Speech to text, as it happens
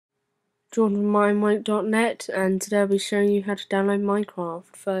Jordan from Minewank.net, and today I'll be showing you how to download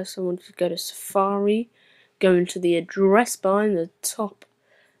Minecraft. First, I want you to go to Safari, go into the address bar in the top,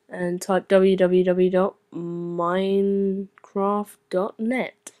 and type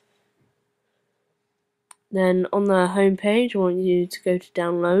www.minecraft.net. Then on the home page, I want you to go to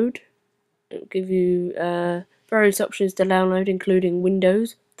download. It'll give you various options to download, including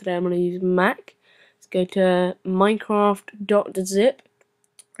Windows. Today I'm going to use Mac. Let's go to minecraft.zip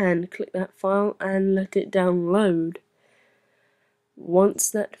and click that file and let it download. Once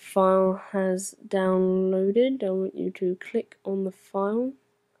that file has downloaded, I want you to click on the file.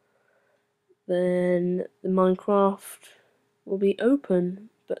 Then the Minecraft will be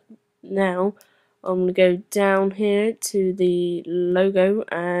open. But now I'm going to go down here to the logo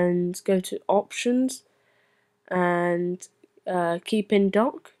and go to options and keep in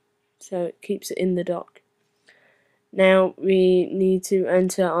dock, so it keeps it in the dock. Now we need to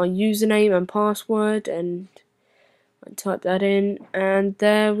enter our username and password, and I type that in, and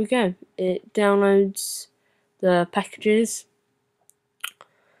there we go. It downloads the packages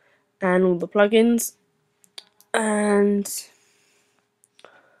and all the plugins, and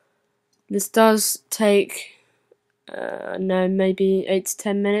this does take no, maybe 8 to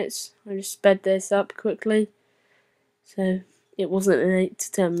 10 minutes. I just sped this up quickly, so it wasn't an 8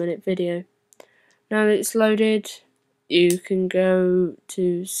 to 10 minute video. Now that it's loaded, you can go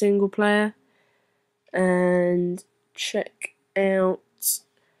to single player and check out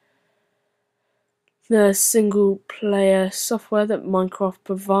the single player software that Minecraft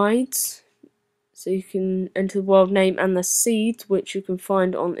provides. So you can enter the world name and the seeds, which you can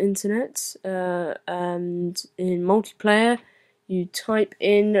find on internet, and in multiplayer you type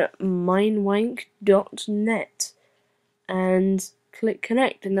in minewank.net and click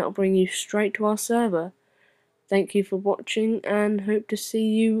connect, and that will bring you straight to our server. Thank you for watching, and hope to see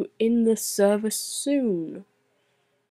you in the server soon.